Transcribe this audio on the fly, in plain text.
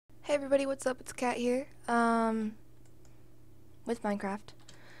Hey everybody, what's up? It's Kat here, with Minecraft.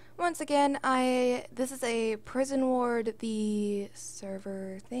 Once again, this is a prison ward. The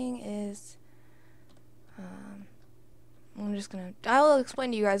server thing is, I'll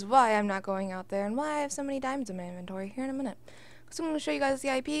explain to you guys why I'm not going out there and why I have so many diamonds in my inventory here in a minute. So I'm going to show you guys the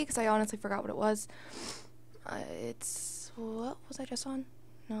IP, because I honestly forgot what it was. What was I just on?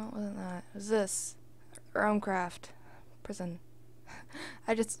 No, it wasn't that. It was this. Romecraft. Prison.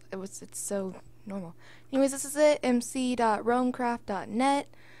 It's so normal. Anyways, this is it, mc.roamcraft.net.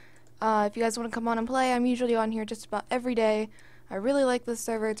 If you guys want to come on and play, I'm usually on here just about every day. I really like this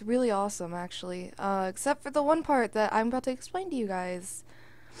server. It's really awesome, actually. Except for the one part that I'm about to explain to you guys.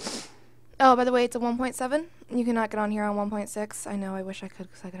 Oh, by the way, it's a 1.7. You cannot get on here on 1.6. I know, I wish I could,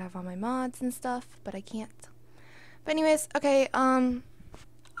 because I could have all my mods and stuff, but I can't. But anyways, okay, I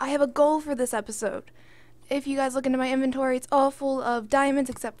have a goal for this episode. If you guys look into my inventory, it's all full of diamonds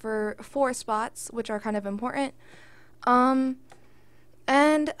except for 4 spots, which are kind of important. And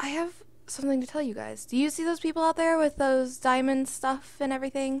I have something to tell you guys. Do you see those people out there with those diamond stuff and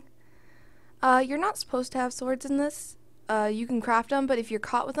everything? You're not supposed to have swords in this. You can craft them, but if you're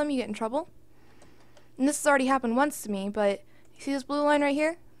caught with them, you get in trouble. And this has already happened once to me, but you see this blue line right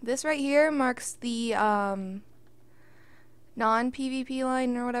here? This right here marks the, non-PvP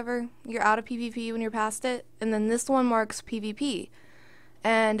line or whatever. You're out of PvP when you're past it, and then this one marks PvP.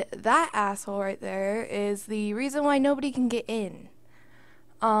 And that asshole right there is the reason why nobody can get in.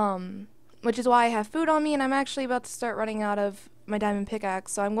 Which is why I have food on me, and I'm actually about to start running out of my diamond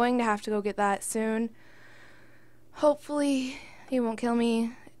pickaxe, so I'm going to have to go get that soon. Hopefully he won't kill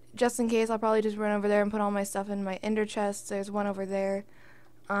me. Just in case, I'll probably just run over there and put all my stuff in my ender chest. There's one over there.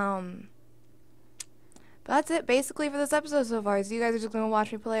 But that's it basically for this episode so far. So you guys are just going to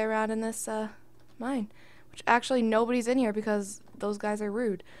watch me play around in this mine. Which actually nobody's in here because those guys are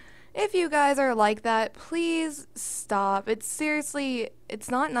rude. If you guys are like that, please stop. It's seriously,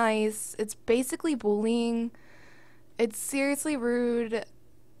 it's not nice. It's basically bullying. It's seriously rude.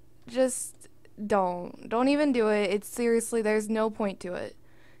 Just don't even do it. It's seriously, there's no point to it.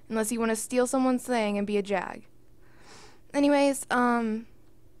 Unless you want to steal someone's thing and be a jag. Anyways,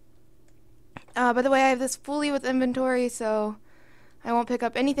 by the way, I have this fully with inventory, so I won't pick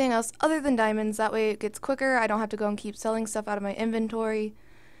up anything else other than diamonds. That way it gets quicker. I don't have to go and keep selling stuff out of my inventory.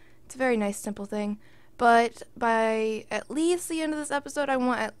 It's a very nice, simple thing. But by at least the end of this episode, I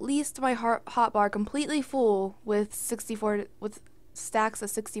want at least my hotbar completely full with stacks of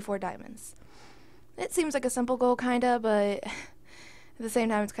 64 diamonds. It seems like a simple goal, kinda, but at the same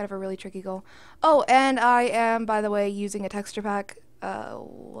time, it's kind of a really tricky goal. Oh, and I am, by the way, using a texture pack.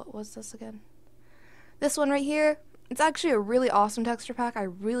 What was this again? This one right here, it's actually a really awesome texture pack. I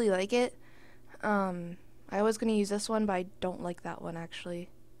really like it. I was going to use this one, but I don't like that one,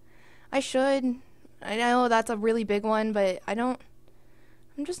 actually. I should. I know that's a really big one, but I'm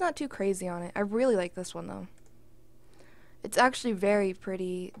just not too crazy on it. I really like this one, though. It's actually very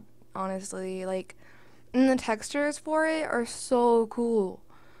pretty, honestly. Like, and the textures for it are so cool.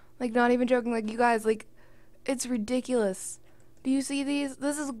 Like, not even joking. Like, you guys, like, it's ridiculous. Do you see these?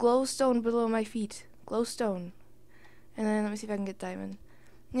 This is glowstone below my feet. Glowstone. And then let me see if I can get diamond.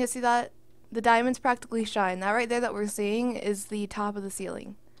 Yeah, see that? The diamonds practically shine. That right there that we're seeing is the top of the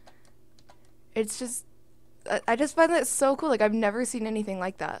ceiling. It's just, I just find that so cool. Like, I've never seen anything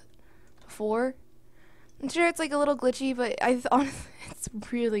like that before. I'm sure it's like a little glitchy, but honestly, it's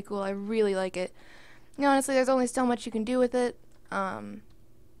really cool. I really like it. You know, honestly, there's only so much you can do with it. But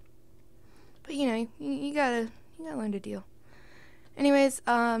you know, you gotta learn to deal. Anyways,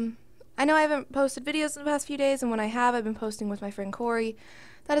 I know I haven't posted videos in the past few days, and when I have, I've been posting with my friend Corey.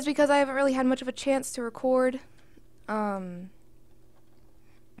 That is because I haven't really had much of a chance to record. I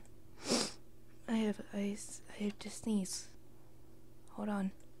have to sneeze. Hold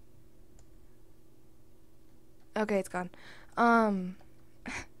on. Okay, it's gone.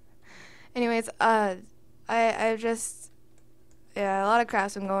 Anyways, I've just, yeah, a lot of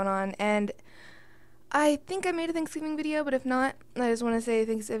crap's been going on, and I think I made a Thanksgiving video, but if not, I just want to say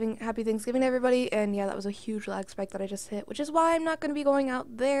happy Thanksgiving to everybody, and yeah, that was a huge lag spike that I just hit, which is why I'm not going to be going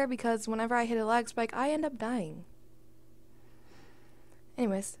out there, because whenever I hit a lag spike, I end up dying.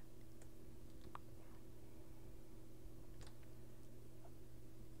 Anyways.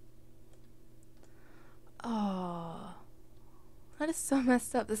 Oh, that is so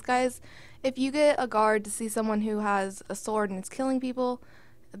messed up. This guy's, if you get a guard to see someone who has a sword and is killing people,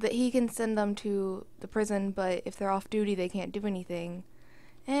 that he can send them to the prison, but if they're off duty, they can't do anything.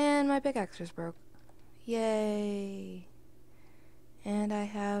 And my pickaxe just broke. Yay. And I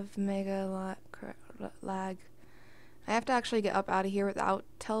have mega lag. I have to actually get up out of here without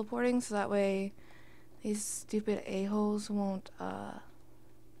teleporting, so that way these stupid a-holes won't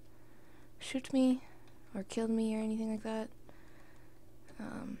shoot me or kill me or anything like that.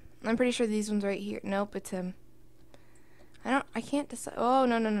 I'm pretty sure these ones right here. Nope, it's him. I can't decide. Oh,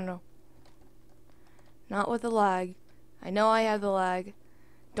 no, no, no, no. Not with the lag. I know I have the lag.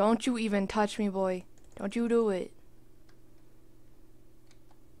 Don't you even touch me, boy. Don't you do it.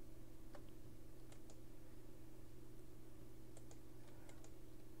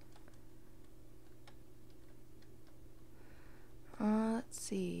 Let's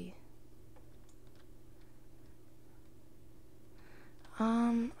see.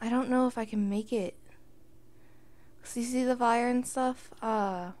 I don't know if I can make it. So you see the fire and stuff?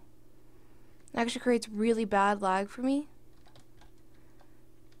 It actually creates really bad lag for me.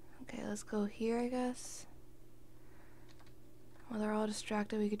 Okay, let's go here, I guess. While they're all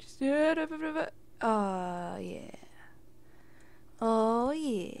distracted, we could just... yeah. Oh,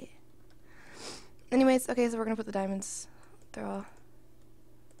 yeah. Anyways, okay, so we're gonna put the diamonds. They're all...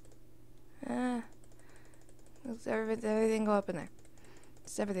 everything go up in there.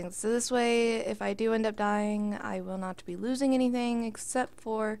 Just everything. So this way, if I do end up dying, I will not be losing anything except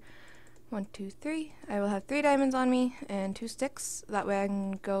for 1, 2, 3. I will have 3 diamonds on me and 2 sticks. That way I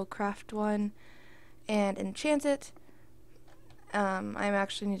can go craft one and enchant it. I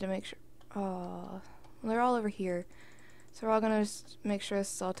actually need to make sure... oh, they're all over here. So we're all gonna just make sure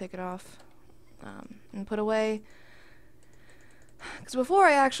this is all taken off and put away. Because before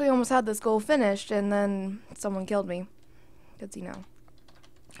I actually almost had this goal finished and then someone killed me. Because, you know,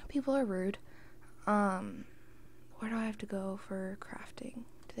 people are rude. Where do I have to go for crafting?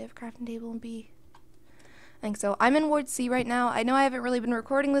 Do they have a crafting table in B? I think so. I'm in Ward C right now. I know I haven't really been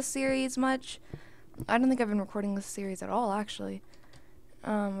recording this series much. I don't think I've been recording this series at all, actually.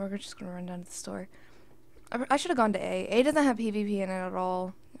 We're just going to run down to the store. I should have gone to A. A doesn't have PvP in it at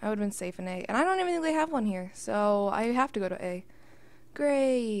all. I would have been safe in A. And I don't even think they have one here. So I have to go to A.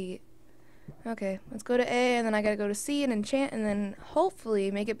 Great. Okay, let's go to A, and then I gotta go to C and enchant, and then hopefully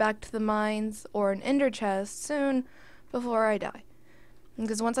make it back to the mines or an ender chest soon before I die.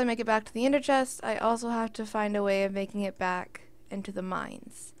 Because once I make it back to the ender chest, I also have to find a way of making it back into the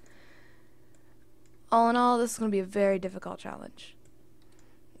mines. All in all, this is going to be a very difficult challenge.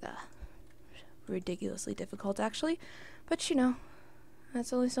 Ridiculously difficult, actually. But, you know,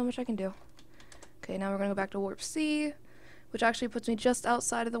 that's only so much I can do. Okay, now we're going to go back to Warp C, which actually puts me just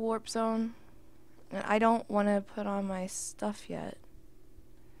outside of the warp zone. And I don't want to put on my stuff yet.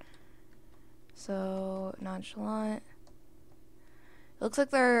 So, nonchalant. It looks like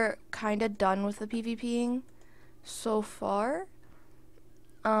they're kind of done with the PvPing so far.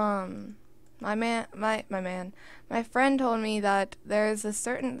 My friend told me that there's a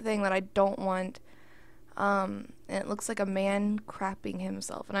certain thing that I don't want. And it looks like a man crapping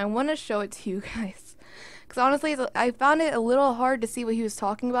himself. And I want to show it to you guys. Because honestly, I found it a little hard to see what he was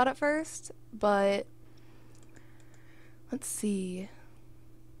talking about at first. But, let's see.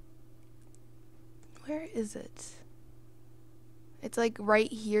 Where is it? It's like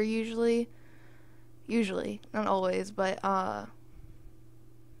right here usually. Usually. Not always, but, wow.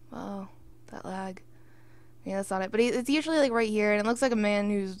 That lag. Yeah, that's not it. But it's usually like right here. And it looks like a man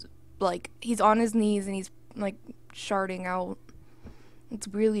who's, like, he's on his knees and he's, like, sharding out. It's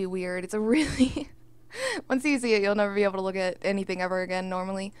really weird. It's a really... Once you see it, you'll never be able to look at anything ever again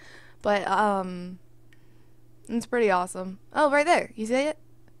normally. But, it's pretty awesome. Oh, right there. You see it?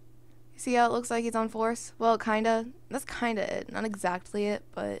 You see how it looks like he's on force? Well, kinda. That's kinda it. Not exactly it,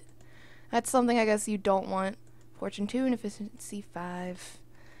 but that's something I guess you don't want. Fortune 2 and efficiency 5.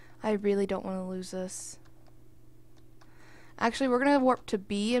 I really don't want to lose this. Actually, we're gonna warp to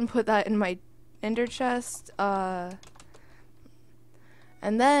B and put that in my ender chest. And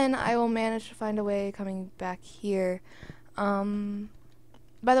then I will manage to find a way coming back here.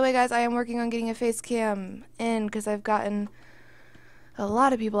 By the way, guys, I am working on getting a face cam in because I've gotten a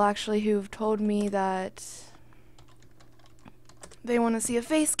lot of people actually who've told me that they want to see a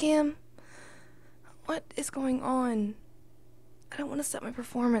face cam. What is going on? I don't want to set my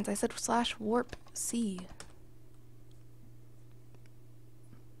performance. I said /warp C.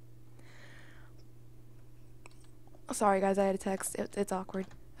 Oh, sorry, guys. I had a text. It's awkward.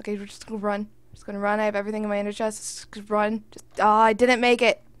 Okay, we're just gonna run. Just gonna run. I have everything in my ender chest. Just run. I didn't make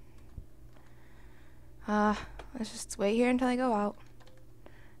it. Let's just wait here until I go out.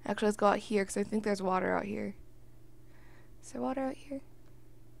 Actually, let's go out here because I think there's water out here. Is there water out here?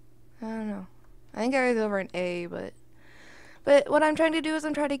 I don't know. I think I was over in A, but what I'm trying to do is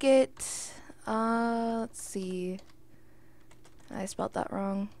I'm trying to get, let's see. I spelled that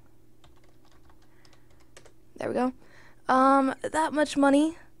wrong. There we go. that much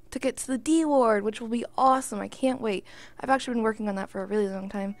money to get to the D ward, which will be awesome. I can't wait. I've actually been working on that for a really long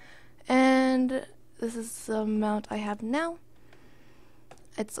time. And this is the amount I have now.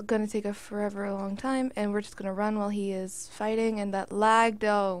 It's gonna take a forever long time, and we're just gonna run while he is fighting. And that lag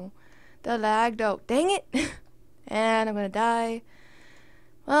though, dang it! And I'm gonna die.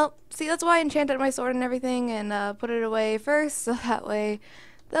 Well, see, that's why I enchanted my sword and everything and put it away first, so that way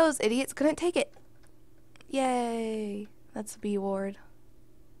those idiots couldn't take it. Yay! That's B ward.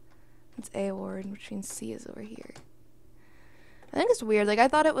 That's A ward, which means C is over here. I think it's weird. Like, I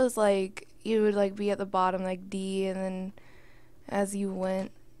thought it was like you would like be at the bottom, like D, and then as you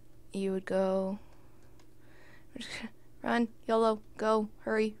went, you would go. Run, YOLO, go,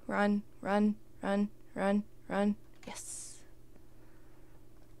 hurry, run, run, run, run, run. Yes.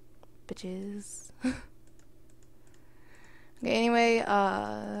 Bitches. Okay, anyway,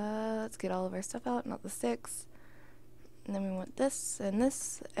 let's get all of our stuff out, not the sticks. And then we want this,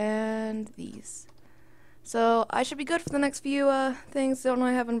 and these. So, I should be good for the next few, things. Don't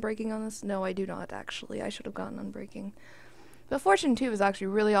I have unbreaking on this? No, I do not, actually. I should have gotten unbreaking. But Fortune 2 is actually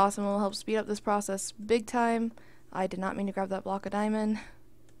really awesome. It will help speed up this process big time. I did not mean to grab that block of diamond.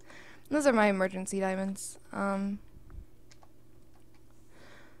 Those are my emergency diamonds.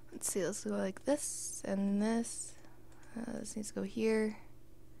 Let's see, let's go like this, and this. This needs to go here.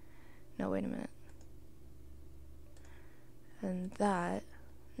 No, wait a minute. And that.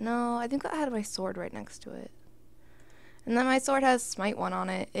 No, I think that had my sword right next to it. And then my sword has Smite 1 on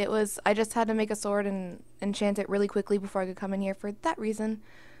it. I just had to make a sword and enchant it really quickly before I could come in here for that reason.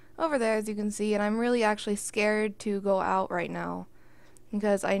 Over there, as you can see, and I'm really actually scared to go out right now.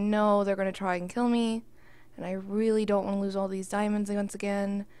 Because I know they're going to try and kill me. And I really don't want to lose all these diamonds once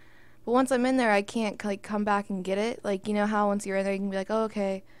again. But once I'm in there, I can't like come back and get it. Like, you know how once you're in there, you can be like, oh,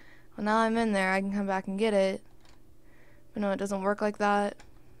 okay, well, now I'm in there, I can come back and get it. But no, it doesn't work like that.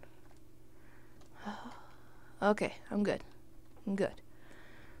 Okay, I'm good. I'm good.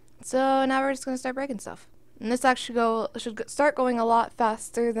 So now we're just going to start breaking stuff. And this actually should start going a lot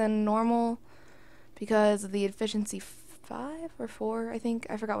faster than normal because of the efficiency 5 or 4, I think.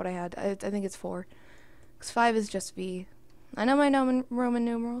 I forgot what I had. I think it's 4. Because 5 is just V. I know my Roman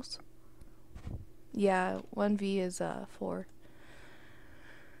numerals. Yeah, 1V is 4.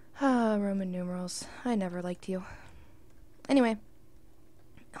 Roman numerals. I never liked you. Anyway,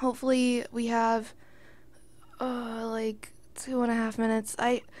 hopefully we have like 2.5 minutes.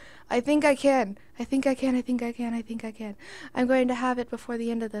 I think I can. I think I can. I'm going to have it before the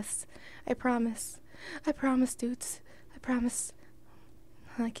end of this. I promise. I promise, dudes. I promise.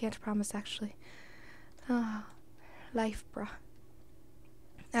 I can't promise, actually. Life, bruh.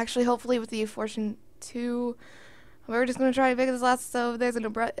 Actually, hopefully with the Fortune 2, we're just going to try to make this last, so if there's an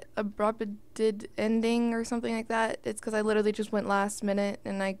abrupt ending or something like that, it's because I literally just went last minute,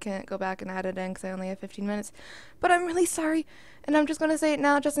 and I can't go back and add it in because I only have 15 minutes. But I'm really sorry, and I'm just going to say it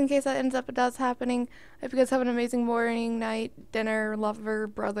now just in case that ends up happening. I hope you guys have an amazing morning, night, dinner, lover,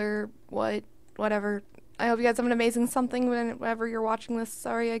 brother, whatever. I hope you guys have an amazing something whenever you're watching this.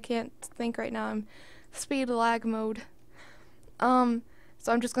 Sorry, I can't think right now. I'm speed lag mode.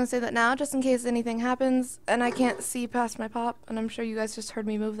 So I'm just going to say that now, just in case anything happens, and I can't see past my pop, and I'm sure you guys just heard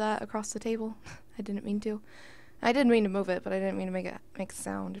me move that across the table. I didn't mean to. I did mean to move it, but I didn't mean to make a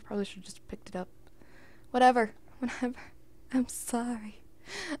sound. I probably should have just picked it up. Whatever. I'm sorry.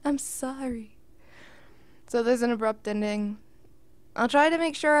 I'm sorry. So there's an abrupt ending. I'll try to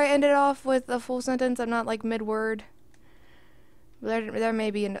make sure I end it off with a full sentence. I'm not like mid-word. There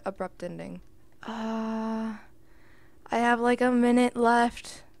may be an abrupt ending. I have like a minute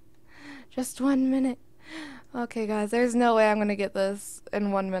left. Just 1 minute. Okay, guys, there's no way I'm gonna get this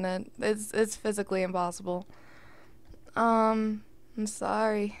in 1 minute. It's physically impossible. I'm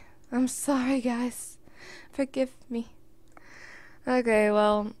sorry. I'm sorry, guys. Forgive me. Okay,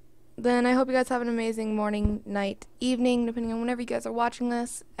 well, then I hope you guys have an amazing morning, night, evening, depending on whenever you guys are watching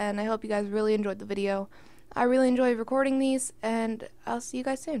this, and I hope you guys really enjoyed the video. I really enjoyed recording these, and I'll see you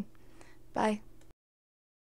guys soon. Bye.